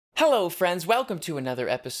Hello, friends. Welcome to another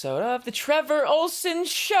episode of the Trevor Olson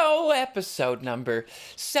Show, episode number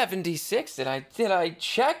 76. Did I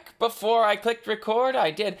check before I clicked record?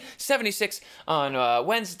 I did. 76 on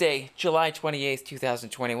Wednesday, July 28th,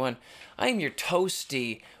 2021. I am your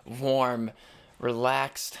toasty, warm,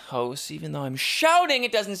 relaxed host. Even though I'm shouting,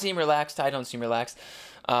 it doesn't seem relaxed. I don't seem relaxed.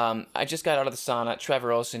 I just got out of the sauna.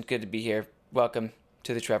 Trevor Olson, good to be here. Welcome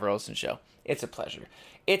to the Trevor Olson Show. It's a pleasure.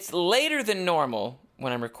 It's later than normal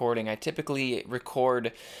when I'm recording. I typically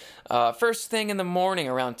record first thing in the morning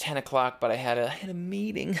around 10 o'clock, but I had a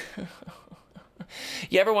meeting.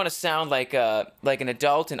 You ever want to sound like an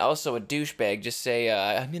adult and also a douchebag? Just say,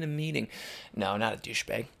 I'm in a meeting. No, not a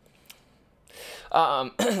douchebag.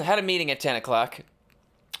 Had a meeting at 10 o'clock.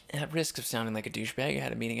 At risk of sounding like a douchebag, I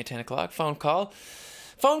had a meeting at 10 o'clock. Phone call.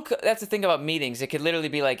 That's the thing about meetings. It could literally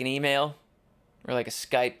be like an email or like a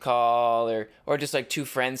Skype call or just like two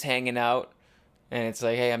friends hanging out. And it's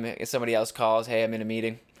like, hey, somebody else calls, hey, I'm in a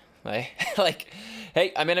meeting. Like,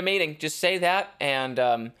 hey, I'm in a meeting. Just say that,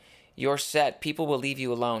 and you're set. People will leave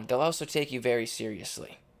you alone. They'll also take you very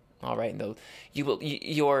seriously. All right, and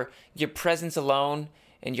your presence alone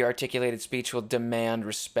and your articulated speech will demand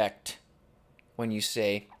respect when you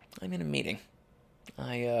say, I'm in a meeting.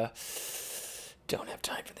 I don't have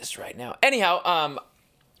time for this right now. Anyhow,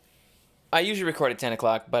 I usually record at 10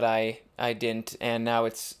 o'clock, but I didn't, and now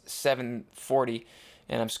it's 7:40,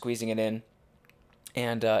 and I'm squeezing it in.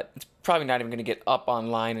 And it's probably not even going to get up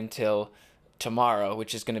online until tomorrow,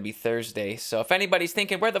 which is going to be Thursday. So if anybody's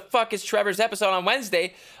thinking, where the fuck is Trevor's episode on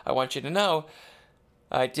Wednesday? I want you to know,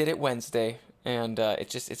 I did it Wednesday, and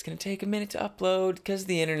it's going to take a minute to upload because of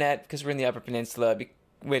the internet, because we're in the Upper Peninsula,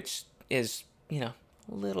 which is, a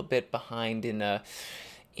little bit behind in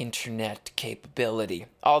internet capability.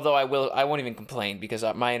 Although I won't even complain because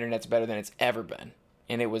my internet's better than it's ever been,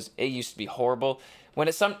 and it used to be horrible. When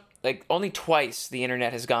it's only twice the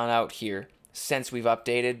internet has gone out here since we've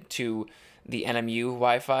updated to the NMU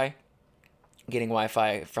Wi-Fi. Getting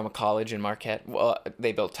Wi-Fi from a college in Marquette. Well,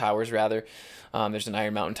 they built towers rather. There's an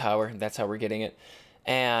Iron Mountain Tower. That's how we're getting it,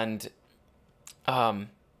 and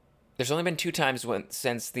there's only been two times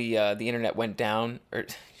since the internet went down.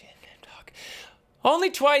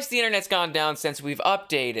 Only twice the internet's gone down since we've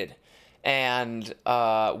updated. And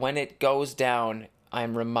when it goes down,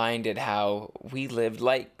 I'm reminded how we lived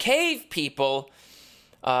like cave people,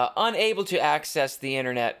 unable to access the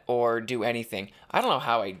internet or do anything. I don't know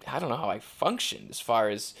how I functioned as far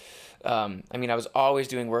as I was always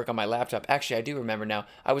doing work on my laptop. Actually, I do remember now.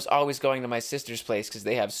 I was always going to my sister's place because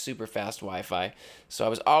they have super fast Wi-Fi. So I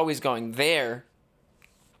was always going there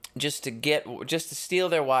just to steal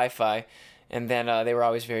their Wi-Fi. And then they were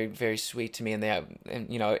always very, very sweet to me, and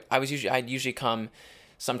I'd usually come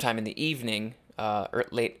sometime in the evening, or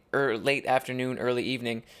late afternoon, early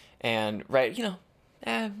evening, and right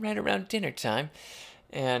around dinner time.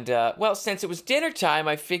 And since it was dinner time,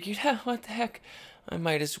 I figured, what the heck,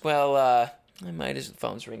 phone's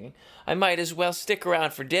ringing. I might as well stick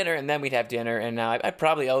around for dinner, and then we'd have dinner, and I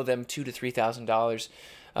probably owe them $2,000 to $3,000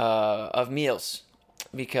 of meals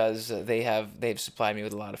because they've supplied me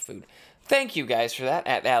with a lot of food. Thank you guys for that.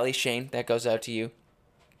 At Allie Shane, that goes out to you.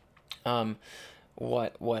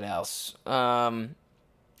 What else? I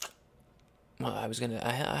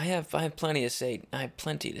have plenty to say. I have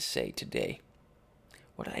plenty to say today.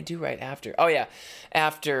 What did I do right after? Oh yeah,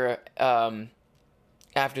 after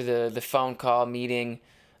the phone call meeting,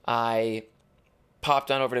 I popped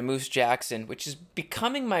on over to Moose Jackson, which is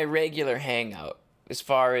becoming my regular hangout as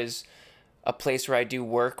far as a place where I do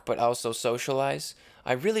work but also socialize.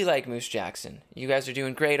 I really like Moose Jackson. You guys are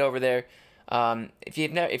doing great over there. If you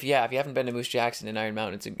haven't been to Moose Jackson in Iron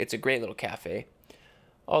Mountain, it's a great little cafe.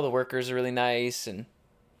 All the workers are really nice, and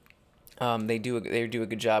they do a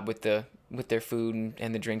good job with their food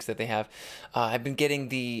and the drinks that they have. I've been getting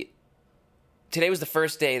today was the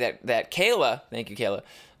first day that Kayla, thank you Kayla,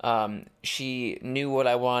 she knew what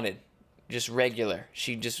I wanted, just regular.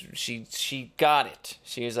 She got it.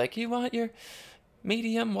 She was like, you want your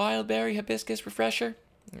medium wild berry hibiscus refresher?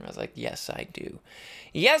 And I was like, yes, I do.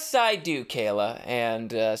 Yes, I do, Kayla.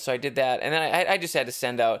 And so I did that. And then I just had to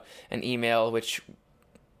send out an email, which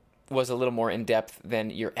was a little more in-depth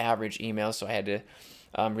than your average email. So I had to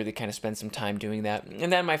really kind of spend some time doing that.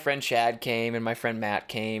 And then my friend Chad came and my friend Matt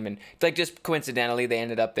came. And just coincidentally, they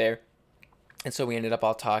ended up there. And so we ended up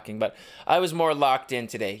all talking. But I was more locked in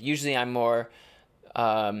today. Usually I'm more,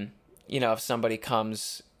 if somebody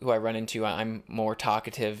comes who I run into, I'm more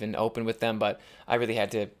talkative and open with them, but I really had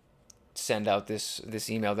to send out this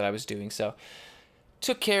email that I was doing. So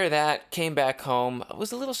took care of that, came back home. I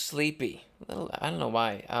was a little sleepy. I don't know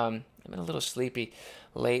why. I've been a little sleepy.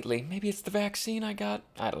 lately. Maybe it's the vaccine I got.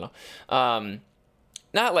 I don't know.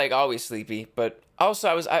 Not like always sleepy, but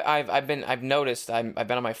also I've noticed I've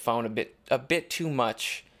been on my phone a bit too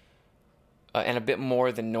much, and a bit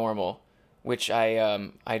more than normal, which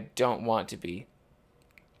I don't want to be.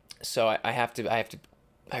 So I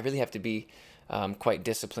really have to be quite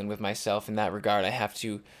disciplined with myself in that regard. I have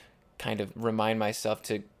to kind of remind myself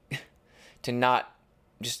to not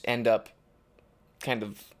just end up kind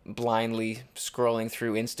of blindly scrolling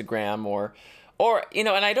through Instagram or and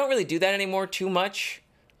I don't really do that anymore too much.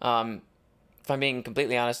 If I'm being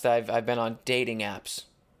completely honest, I've been on dating apps,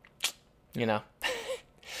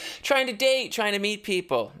 trying to date, trying to meet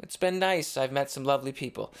people. It's been nice. I've met some lovely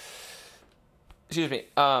people. Excuse me.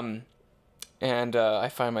 And I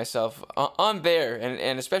find myself on there,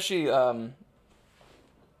 and especially hold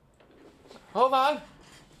on.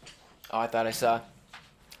 Oh, I thought I saw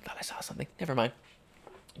something. Never mind.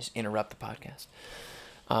 Just interrupt the podcast.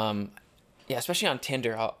 Yeah, especially on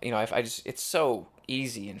Tinder. It's so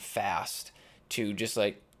easy and fast to just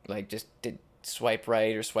just swipe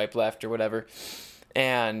right or swipe left or whatever.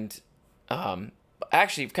 And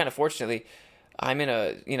actually, kind of fortunately, I'm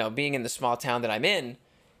in being in the small town that I'm in,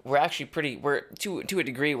 we're actually we're to a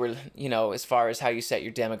degree, we're, as far as how you set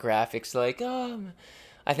your demographics,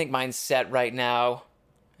 I think mine's set right now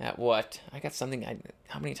at what? I got something,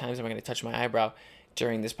 how many times am I going to touch my eyebrow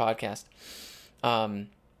during this podcast?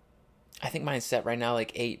 I think mine's set right now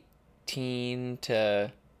 18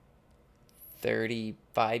 to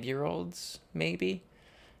 35-year-olds, maybe.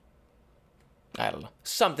 I don't know.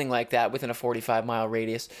 Something like that within a 45-mile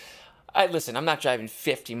radius. Listen, I'm not driving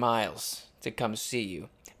 50 miles to come see you.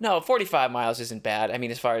 No, 45 miles isn't bad. I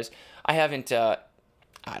mean, as far as I haven't, I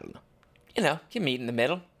don't know. You meet in the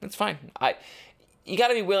middle. That's fine. You got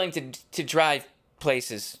to be willing to drive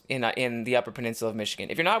places in the Upper Peninsula of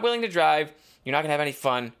Michigan. If you're not willing to drive, you're not going to have any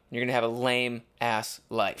fun. You're going to have a lame-ass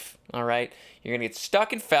life, all right? You're going to get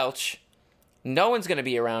stuck in Felch. No one's going to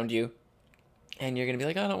be around you. And you're going to be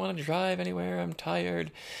like, I don't want to drive anywhere. I'm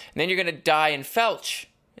tired. And then you're going to die in Felch.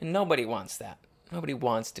 And nobody wants that. Nobody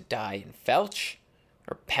wants to die in Felch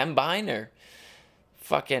or Pembine or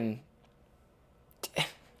fucking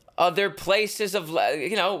other places of,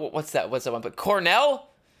 what's that one? But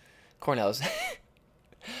Cornell's.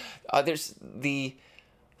 There's the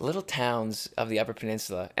little towns of the Upper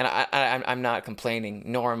Peninsula. And I'm not complaining,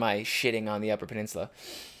 nor am I shitting on the Upper Peninsula.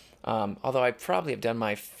 Although I probably have done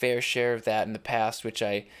my fair share of that in the past, which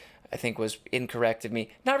I think was incorrect of me.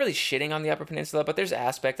 Not really shitting on the Upper Peninsula, but there's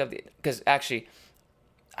aspect of the, because actually,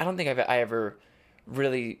 I don't think I ever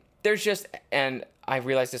really, there's just, and I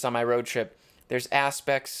realized this on my road trip, there's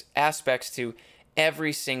aspects to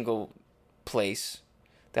every single place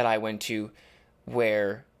that I went to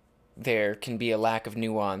where there can be a lack of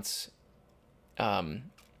nuance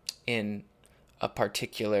in a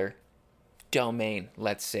particular domain,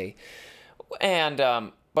 let's say. And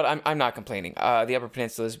but I'm not complaining. The Upper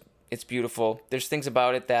Peninsula it's beautiful. There's things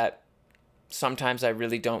about it that sometimes I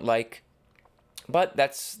really don't like, but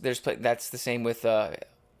that's the same with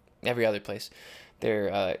every other place.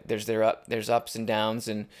 There's ups and downs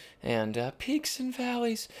and peaks and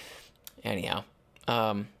valleys. Anyhow,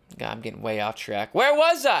 God, I'm getting way off track. Where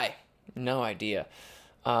was I? No idea.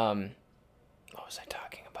 What was I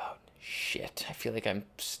talking about? Shit, I feel like I'm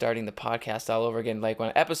starting the podcast all over again. Like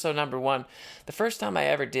when episode number 1, the first time I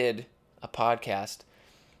ever did a podcast,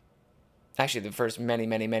 actually the first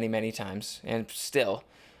many times, and still,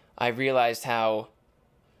 I realized how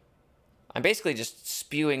I'm basically just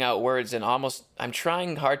spewing out words and I'm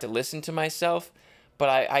trying hard to listen to myself, but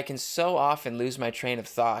I can so often lose my train of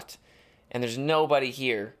thought, and there's nobody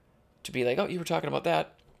here to be like, oh, you were talking about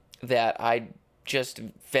that I just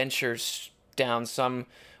venture down some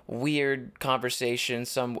weird conversation,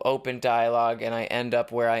 some open dialogue, and I end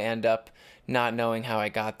up where I end up, not knowing how I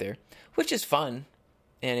got there, which is fun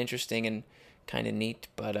and interesting and kind of neat.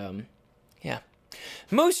 But yeah,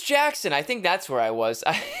 Moose Jackson, I think that's where I was.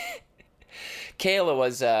 Kayla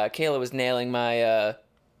was nailing my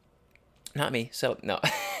not me, so no.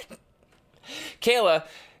 Kayla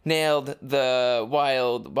nailed the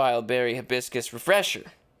wild berry hibiscus refresher.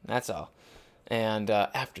 That's all. And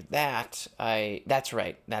after that, that's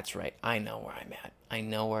right. I know where I'm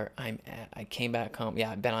at. I came back home. Yeah,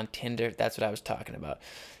 I've been on Tinder. That's what I was talking about.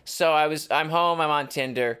 So I'm home. I'm on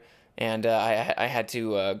Tinder, and I had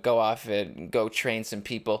to go off and go train some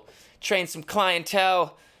people, train some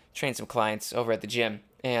clientele, train some clients over at the gym,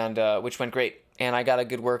 and which went great. And I got a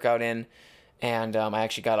good workout in, and I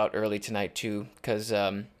actually got out early tonight too, because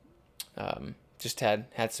just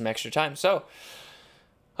had some extra time. So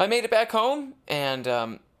I made it back home, and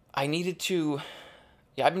I needed to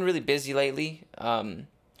yeah, I've been really busy lately.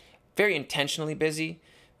 Very intentionally busy,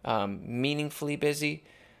 meaningfully busy,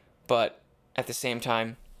 but at the same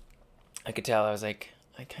time, I could tell I was like,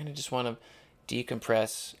 I kind of just want to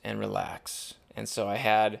decompress and relax. And so I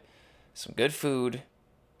had some good food,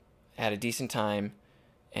 had a decent time,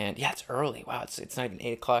 and yeah, it's early. Wow, it's not even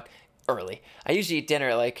 8 o'clock. Early. I usually eat dinner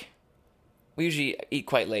at like, we usually eat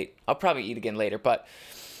quite late. I'll probably eat again later, but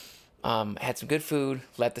I had some good food,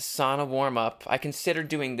 let the sauna warm up. I considered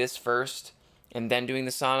doing this first and then doing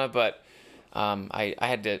the sauna, but I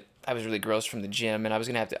was really gross from the gym, and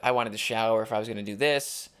I wanted to shower if I was going to do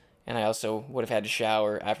this, and I also would have had to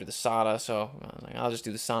shower after the sauna, so I was like, I'll just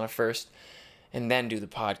do the sauna first and then do the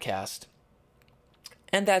podcast.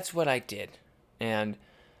 And that's what I did. And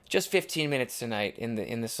just 15 minutes tonight in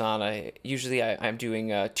the sauna. Usually I'm doing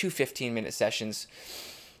two 15-minute sessions,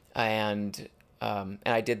 and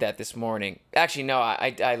I did that this morning. Actually, no,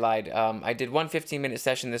 I lied. I did one 15-minute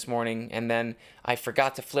session this morning, and then I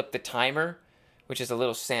forgot to flip the timer, which is a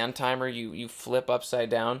little sand timer you flip upside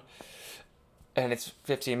down, and it's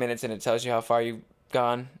 15 minutes, and it tells you how far you've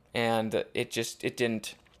gone, and it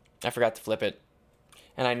didn't. I forgot to flip it,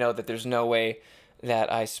 and I know that there's no way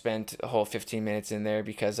that I spent a whole 15 minutes in there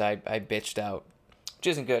because I bitched out, which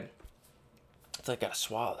isn't good. It's like I gotta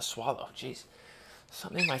swallow. Jeez.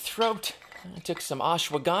 Something in my throat. I took some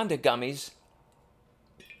ashwagandha gummies.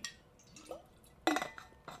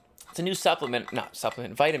 It's a new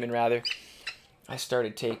vitamin rather, I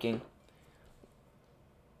started taking.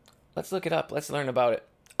 Let's look it up. Let's learn about it.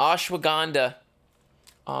 Ashwagandha.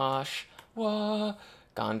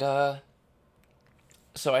 Ashwagandha.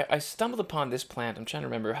 So I stumbled upon this plant. I'm trying to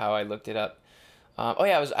remember how I looked it up.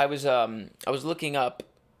 I was looking up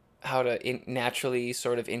how to naturally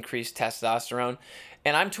sort of increase testosterone,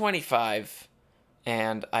 and I'm 25,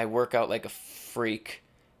 and I work out like a freak,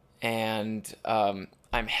 and I'm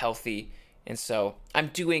healthy, and so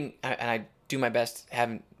and I do my best.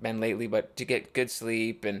 Haven't been lately, but to get good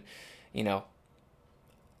sleep, and you know.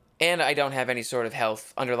 And I don't have any sort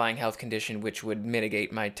of underlying health condition which would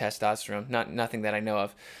mitigate my testosterone. Nothing that I know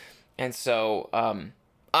of. And so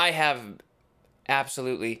I have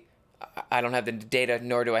absolutely, I don't have the data,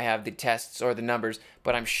 nor do I have the tests or the numbers,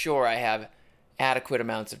 but I'm sure I have adequate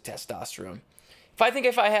amounts of testosterone.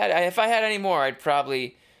 If I had any more, I'd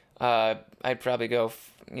probably go,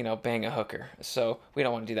 bang a hooker. So we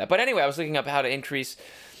don't want to do that. But anyway, I was looking up how to increase,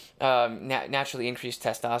 naturally increase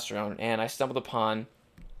testosterone, and I stumbled upon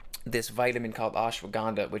this vitamin called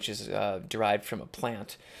ashwagandha, which is derived from a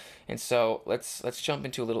plant. And so let's jump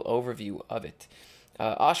into a little overview of it.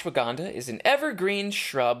 Ashwagandha is an evergreen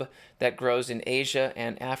shrub that grows in Asia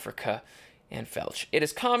and Africa and Felch. It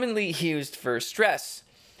is commonly used for stress.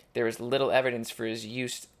 There is little evidence for its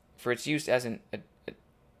use as an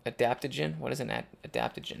adaptogen. What is an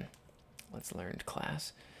adaptogen? Let's learn,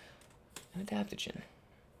 class. An adaptogen.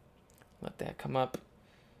 Let that come up.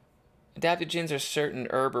 Adaptogens are certain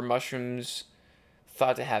herb or mushrooms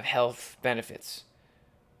thought to have health benefits.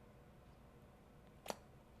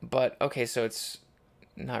 But, okay, so it's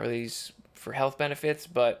not really used for health benefits,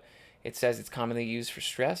 but it says it's commonly used for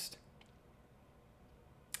stress.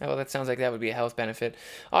 Oh, well, that sounds like that would be a health benefit.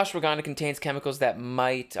 Ashwagandha contains chemicals that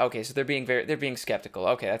might... Okay, so they're being skeptical.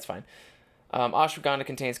 Okay, that's fine. Ashwagandha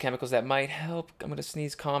contains chemicals that might help... I'm going to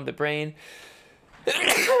sneeze, calm the brain.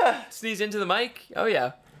 Sneeze into the mic? Oh,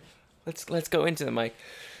 yeah. Let's go into the mic.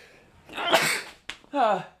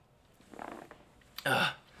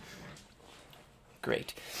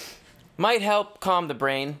 Great. Might help calm the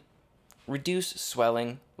brain, reduce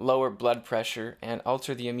swelling, lower blood pressure, and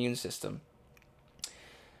alter the immune system.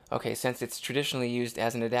 Okay, since it's traditionally used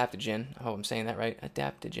as an adaptogen, I hope I'm saying that right,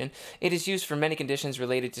 adaptogen, it is used for many conditions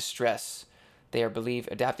related to stress.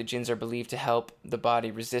 Adaptogens are believed to help the body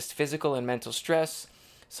resist physical and mental stress.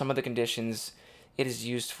 Some of the conditions it is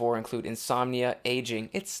used for include insomnia, aging,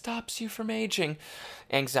 it stops you from aging,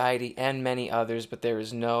 anxiety, and many others, but there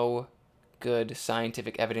is no good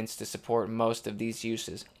scientific evidence to support most of these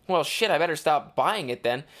uses. Well, shit, I better stop buying it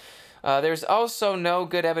then. There's also no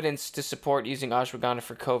good evidence to support using ashwagandha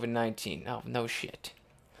for COVID-19. Oh, no shit.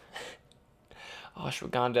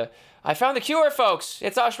 Ashwagandha. I found the cure, folks!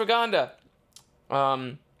 It's ashwagandha!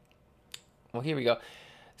 Well, here we go.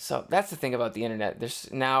 So that's the thing about the internet.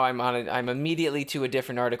 I'm immediately to a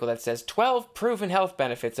different article that says 12 proven health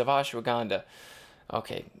benefits of ashwagandha.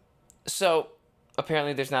 Okay, so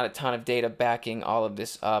apparently there's not a ton of data backing all of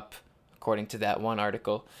this up, according to that one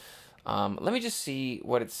article. Let me just see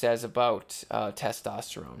what it says about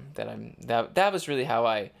testosterone. That was really how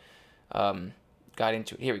I got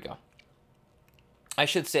into it. Here we go. I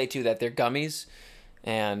should say too that they're gummies,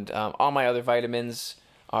 and all my other vitamins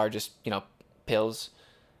are just, pills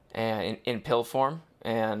and in pill form,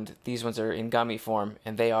 and these ones are in gummy form,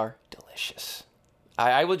 and they are delicious.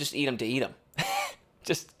 I will just eat them to eat them.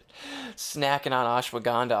 Just snacking on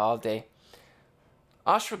ashwagandha all day.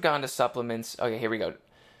 Ashwagandha supplements. Okay, here we go.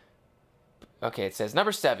 Okay, it says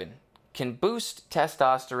number 7 can boost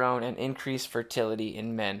testosterone and increase fertility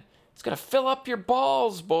in men. It's gonna fill up your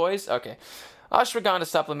balls, boys. Okay, ashwagandha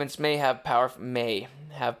supplements may have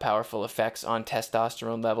powerful effects on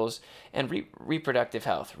testosterone levels and reproductive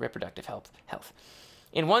health.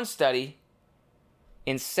 In one study,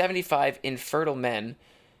 in 75 infertile men,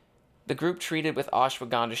 the group treated with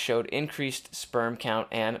ashwagandha showed increased sperm count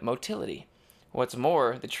and motility. What's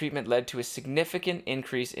more, the treatment led to a significant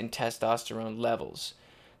increase in testosterone levels.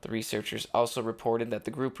 The researchers also reported that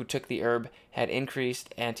the group who took the herb had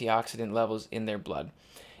increased antioxidant levels in their blood.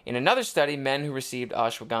 In another study, men who received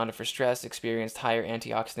ashwagandha for stress experienced higher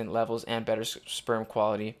antioxidant levels and better sperm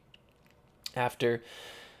quality. After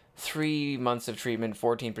 3 months of treatment,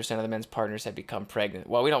 14% of the men's partners had become pregnant.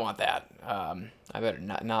 Well, we don't want that. I better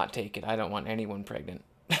not take it. I don't want anyone pregnant.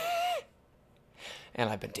 And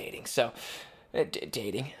I've been dating, so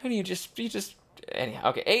dating. And you just anyhow.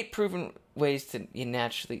 Okay, 8 proven ways to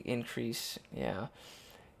naturally increase. Yeah.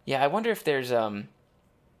 I wonder if there's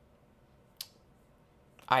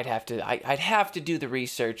I'd have to do the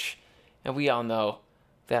research, and we all know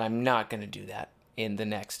that I'm not going to do that in the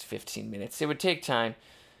next 15 minutes. It would take time,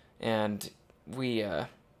 and we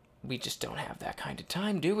just don't have that kind of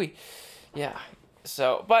time, do we? Yeah.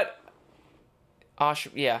 So, but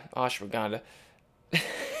ashwagandha.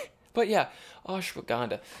 But yeah,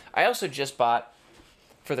 ashwagandha. I also just bought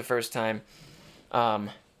for the first time. I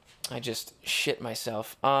just shit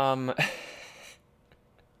myself.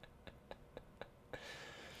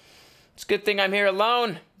 It's a good thing I'm here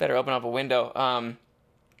alone. Better open up a window.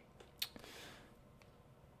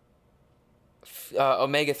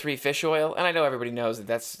 Omega-3 fish oil, and I know everybody knows that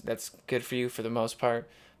that's good for you for the most part,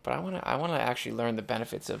 but I wanna actually learn the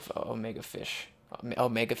benefits of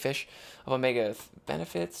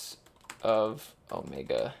benefits of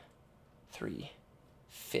omega-3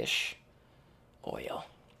 fish oil.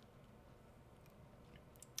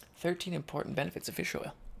 13 important benefits of fish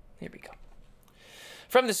oil. Here we go.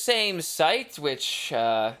 From the same site, which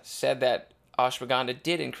said that ashwagandha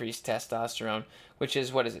did increase testosterone, which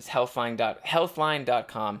is, what is it,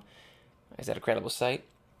 healthline.com. Is that a credible site?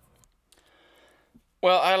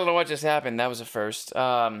 Well, I don't know what just happened. That was a first.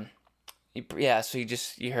 So you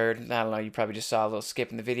heard, I don't know, you probably just saw a little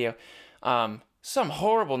skip in the video. Some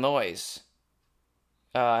horrible noise.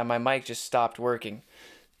 And my mic just stopped working.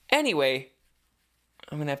 Anyway,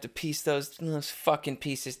 I'm going to have to piece those fucking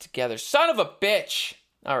pieces together. Son of a bitch!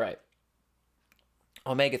 All right.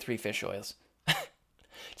 Omega-3 fish oils.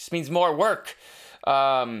 Just means more work.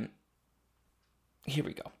 Here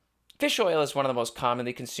we go. Fish oil is one of the most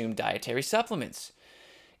commonly consumed dietary supplements.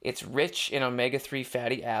 It's rich in omega-3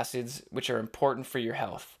 fatty acids, which are important for your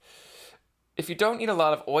health. If you don't eat a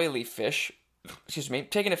lot of oily fish,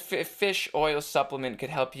 taking a fish oil supplement could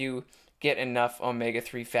help you get enough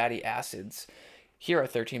omega-3 fatty acids. Here are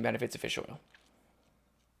 13 benefits of fish oil.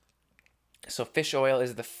 So fish oil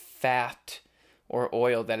is the fat or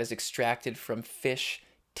oil that is extracted from fish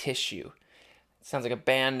tissue. Sounds like a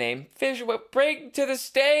band name. Fish, break to the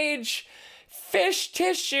stage! Fish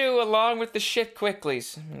tissue along with the shit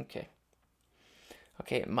quicklies. Okay,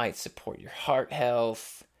 it might support your heart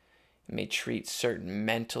health. It may treat certain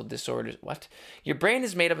mental disorders. What? Your brain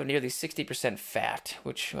is made up of nearly 60% fat,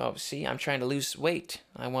 which, I'm trying to lose weight.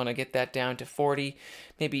 I want to get that down to 40.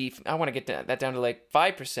 Maybe I want to get that down to like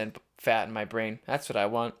 5% fat in my brain. That's what I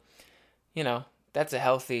want. That's a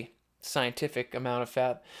healthy, scientific amount of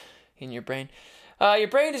fat in your brain. Your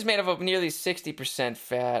brain is made up of nearly 60%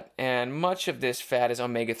 fat, and much of this fat is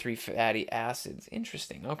omega-3 fatty acids.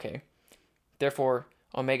 Interesting, okay. Therefore,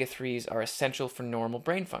 omega-3s are essential for normal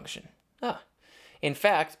brain function. In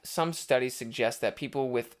fact, some studies suggest that people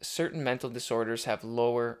with certain mental disorders have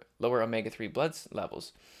lower omega-3 blood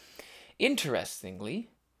levels. Interestingly,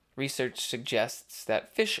 research suggests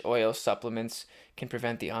that fish oil supplements can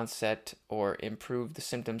prevent the onset or improve the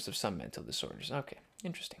symptoms of some mental disorders. Okay,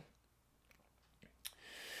 interesting.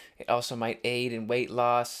 It also might aid in weight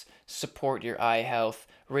loss, support your eye health,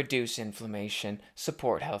 reduce inflammation,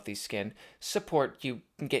 support healthy skin, support you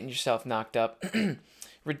getting yourself knocked up,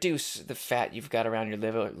 reduce the fat you've got around your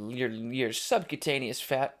liver, your subcutaneous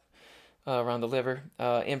fat around the liver,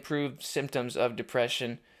 improve symptoms of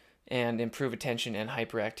depression, and improve attention and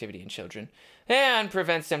hyperactivity in children, and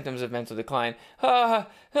prevent symptoms of mental decline,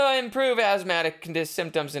 improve asthmatic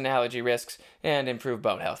symptoms and allergy risks, and improve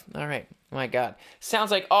bone health. All right. My God. Sounds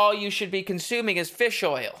like all you should be consuming is fish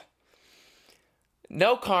oil.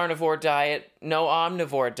 No carnivore diet, no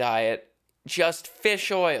omnivore diet, just fish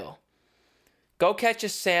oil. Go catch a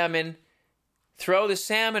salmon, throw the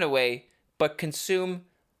salmon away, but consume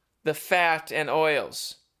the fat and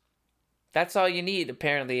oils. That's all you need,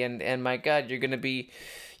 apparently. And my God, you're gonna be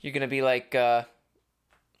like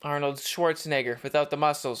Arnold Schwarzenegger without the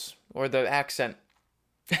muscles or the accent.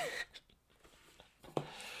 I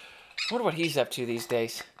wonder what he's up to these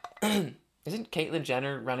days. Isn't Caitlyn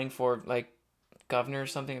Jenner running for like governor or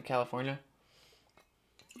something of California?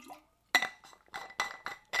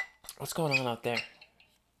 What's going on out there?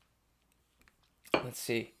 Let's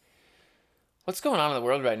see. What's going on in the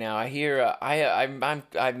world right now? I hear I'm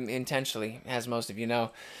intentionally, as most of you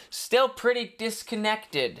know, still pretty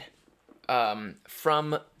disconnected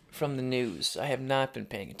from the news. I have not been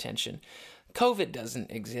paying attention. COVID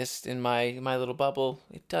doesn't exist in my little bubble.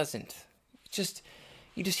 It doesn't.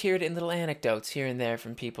 You just hear it in little anecdotes here and there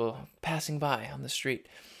from people passing by on the street.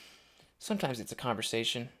 Sometimes it's a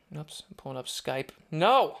conversation. Oops, I'm pulling up Skype.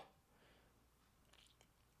 No.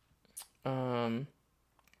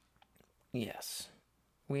 Yes.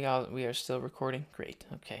 We are still recording. Great.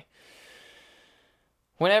 Okay.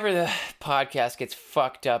 Whenever the podcast gets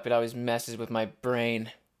fucked up, it always messes with my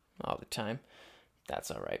brain all the time.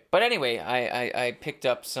 That's all right. But anyway, I picked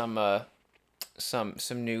up some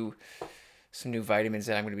new vitamins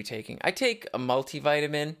that I'm going to be taking. I take a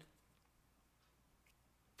multivitamin,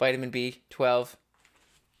 vitamin B12,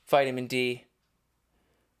 vitamin D,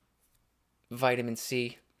 vitamin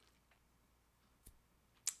C,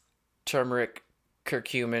 turmeric,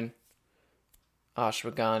 curcumin,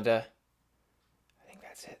 ashwagandha. I think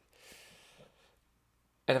that's it.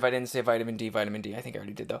 And if I didn't say vitamin D, I think I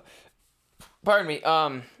already did though. Pardon me.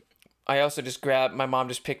 I also just grabbed, my mom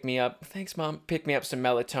just picked me up. Thanks, Mom. Picked me up some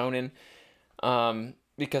melatonin.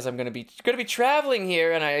 Because I'm gonna be traveling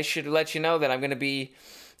here, and I should let you know that I'm gonna be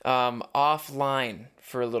offline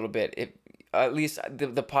for a little bit. At least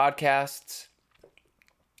the podcasts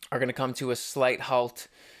are gonna come to a slight halt,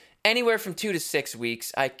 anywhere from 2 to 6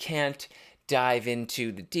 weeks. I can't dive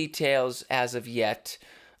into the details as of yet,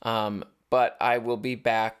 but I will be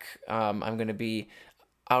back. I'm gonna be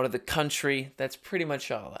out of the country. That's pretty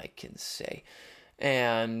much all I can say,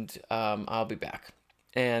 and I'll be back.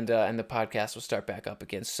 And the podcast will start back up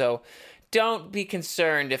again. So don't be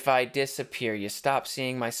concerned if I disappear. You stop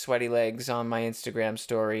seeing my sweaty legs on my Instagram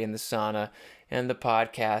story in the sauna, and the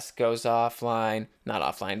podcast goes offline. Not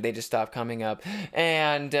offline, they just stop coming up.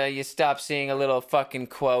 And you stop seeing a little fucking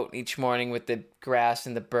quote each morning with the grass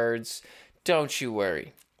and the birds. Don't you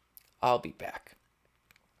worry. I'll be back.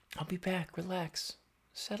 I'll be back. Relax.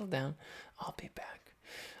 Settle down. I'll be back.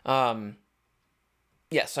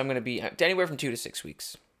 Yes, I'm going to be anywhere from 2 to 6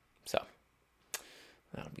 weeks. So,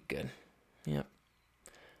 that'll be good. Yep.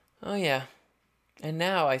 Oh, yeah. And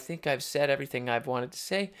now I think I've said everything I've wanted to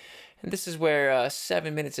say. And this is where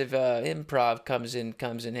 7 minutes of improv comes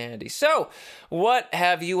in handy. So, what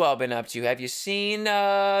have you all been up to? Have you seen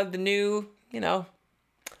the new,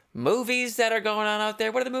 movies that are going on out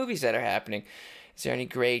there? What are the movies that are happening? Is there any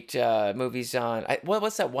great movies on...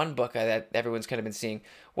 what's that one book that everyone's kind of been seeing?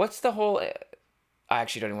 What's the whole... I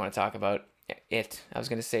actually don't even want to talk about it. I was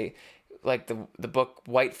going to say, like, the book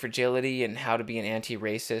White Fragility and How to Be an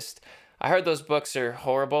Anti-Racist. I heard those books are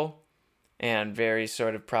horrible and very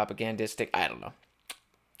sort of propagandistic. I don't know.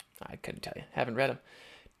 I couldn't tell you. Haven't read them.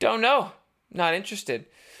 Don't know. Not interested.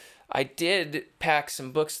 I did pack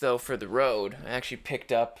some books, though, for the road. I actually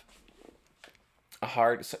picked up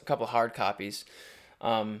a couple hard copies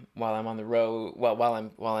while I'm on the road. Well, while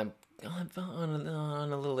I'm on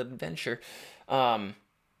a little adventure.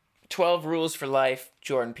 12 Rules for Life,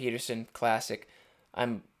 Jordan Peterson, classic.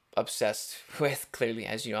 I'm obsessed with, clearly,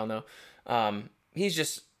 as you all know. He's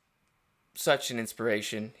just such an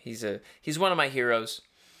inspiration. He's one of my heroes.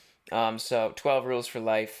 So 12 Rules for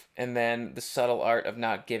Life, and then The Subtle Art of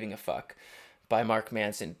Not Giving a Fuck by Mark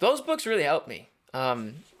Manson. Those books really helped me.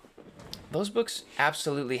 Those books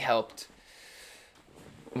absolutely helped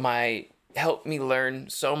me learn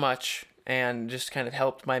so much, and just kind of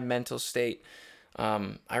helped my mental state.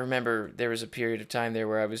 I remember there was a period of time there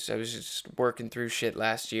where I was just working through shit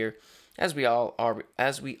last year, as we all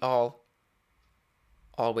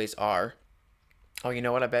always are. Oh, you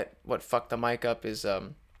know what? I bet what fucked the mic up is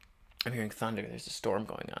I'm hearing thunder. There's a storm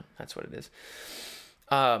going on. That's what it is.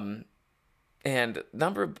 And a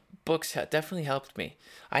number of books definitely helped me.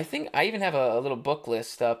 I think I even have a little book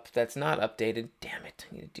list up that's not updated. Damn it,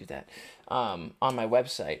 I need to do that. On my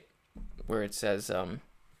website, where it says,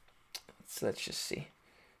 so let's just see,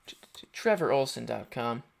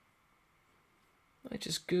 trevorolson.com. I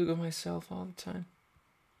just Google myself all the time.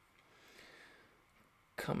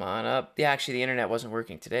 Come on up. Yeah, actually, the internet wasn't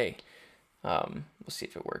working today. We'll see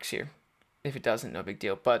if it works here. If it doesn't, no big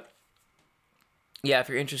deal. But yeah, if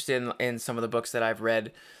you're interested in some of the books that I've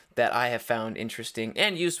read that I have found interesting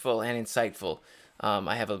and useful and insightful,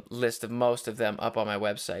 I have a list of most of them up on my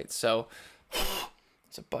website. So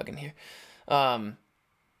it's a bug in here.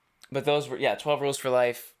 But those were, 12 Rules for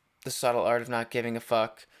Life, The Subtle Art of Not Giving a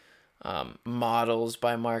Fuck, Models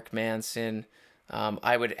by Mark Manson.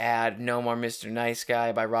 I would add No More Mr. Nice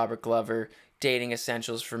Guy by Robert Glover, Dating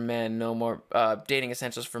Essentials for Men, Dating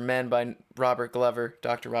Essentials for Men by Robert Glover,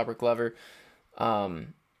 Dr. Robert Glover. Here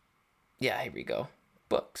we go.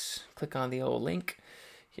 Books. Click on the old link.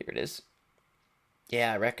 Here it is.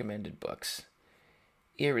 Yeah, recommended books.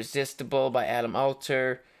 Irresistible by Adam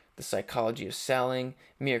Alter, The Psychology of Selling,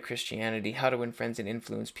 Mere Christianity, How to Win Friends and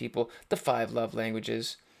Influence People, The 5 Love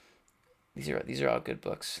Languages. These are all good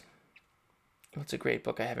books. What's a great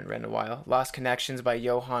book I haven't read in a while? Lost Connections by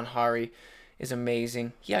Johann Hari is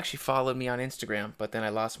amazing. He actually followed me on Instagram, but then I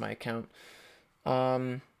lost my account.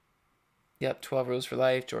 12 Rules for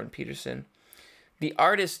Life, Jordan Peterson. The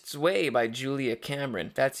Artist's Way by Julia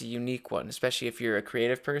Cameron. That's a unique one, especially if you're a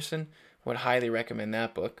creative person. Would highly recommend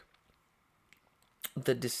that book.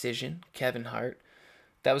 The Decision, Kevin Hart.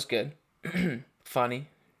 That was good. Funny.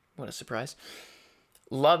 What a surprise.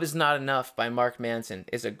 Love is Not Enough by Mark Manson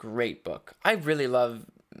is a great book. I really love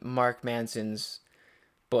Mark Manson's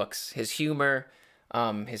books. His humor,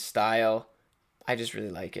 his style. I just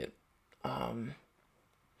really like it.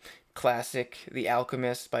 Classic, The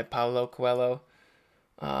Alchemist by Paulo Coelho.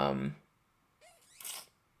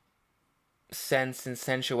 Sense and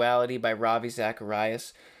Sensuality by Ravi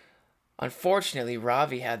Zacharias. Unfortunately,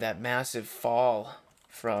 Ravi had that massive fall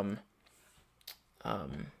from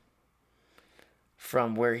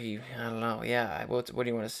where he, I don't know, yeah, what do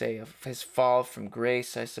you want to say? His fall from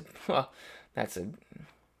grace, I suppose. Well,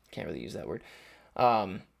 can't really use that word.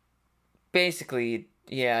 Basically,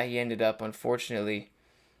 yeah, he ended up, unfortunately,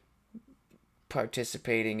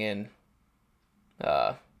 participating in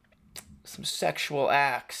some sexual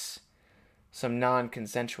acts, some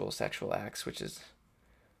non-consensual sexual acts, which is,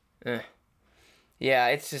 yeah,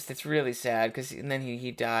 it's really sad, because and then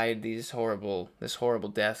he died this horrible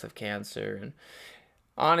death of cancer. And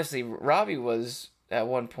honestly, Ravi was, at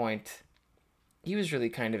one point, he was really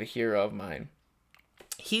kind of a hero of mine.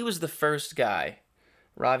 He was the first guy,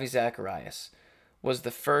 Ravi Zacharias, was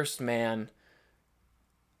the first man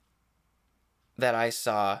that I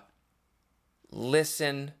saw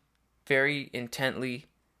listen very intently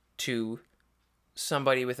to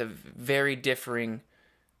somebody with a very differing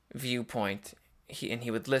viewpoint.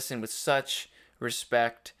 He would listen with such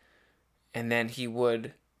respect, and then he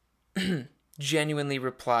would genuinely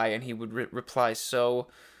reply, and he would reply so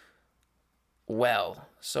well,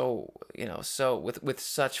 so with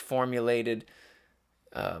such formulated,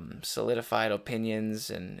 solidified opinions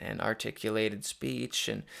and articulated speech.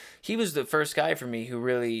 And he was the first guy for me who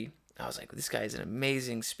really, I was like, this guy is an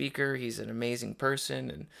amazing speaker. He's an amazing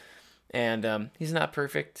person, and he's not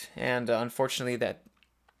perfect. And unfortunately, that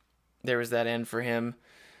there was that end for him.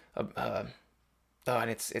 And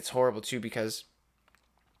it's horrible too, because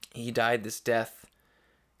he died this death,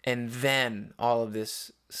 and then all of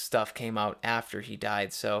this stuff came out after he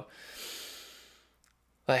died. So,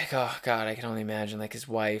 like, oh God, I can only imagine, like, his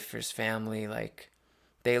wife or his family, like,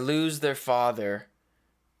 they lose their father,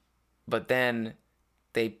 but then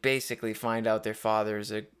they basically find out their father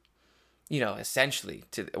is essentially,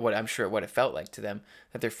 to what I'm sure what it felt like to them,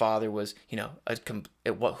 that their father was, it's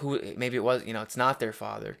not their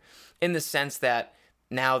father, in the sense that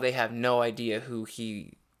now they have no idea who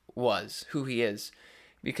he is,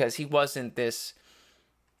 because he wasn't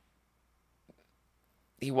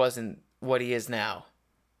what he is now,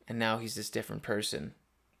 and now he's this different person.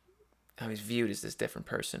 Now he's viewed as this different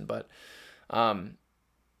person, but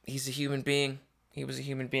he's a human being. He was a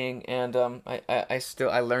human being, and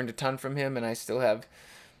I learned a ton from him, and I still have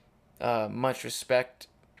much respect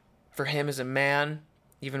for him as a man,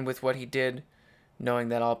 even with what he did, knowing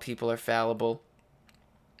that all people are fallible.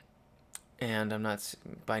 And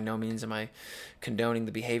by no means am I condoning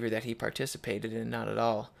the behavior that he participated in, not at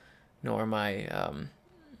all. Nor am I,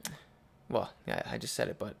 I just said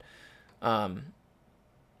it, but I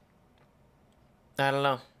don't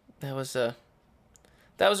know. That was a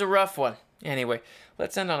rough one. Anyway,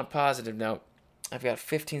 let's end on a positive note. I've got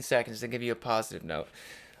 15 seconds to give you a positive note.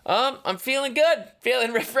 I'm feeling good.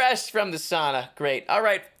 Feeling refreshed from the sauna. Great. All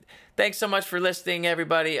right. Thanks so much for listening,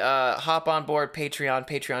 everybody. Hop on board Patreon,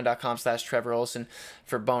 patreon.com/Trevor Olson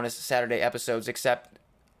for bonus Saturday episodes, except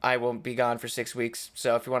I will be gone for 6 weeks.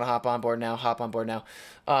 So if you want to hop on board now, hop on board now.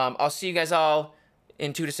 I'll see you guys all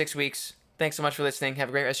in 2 to 6 weeks. Thanks so much for listening. Have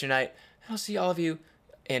a great rest of your night. I'll see all of you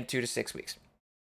in 2 to 6 weeks.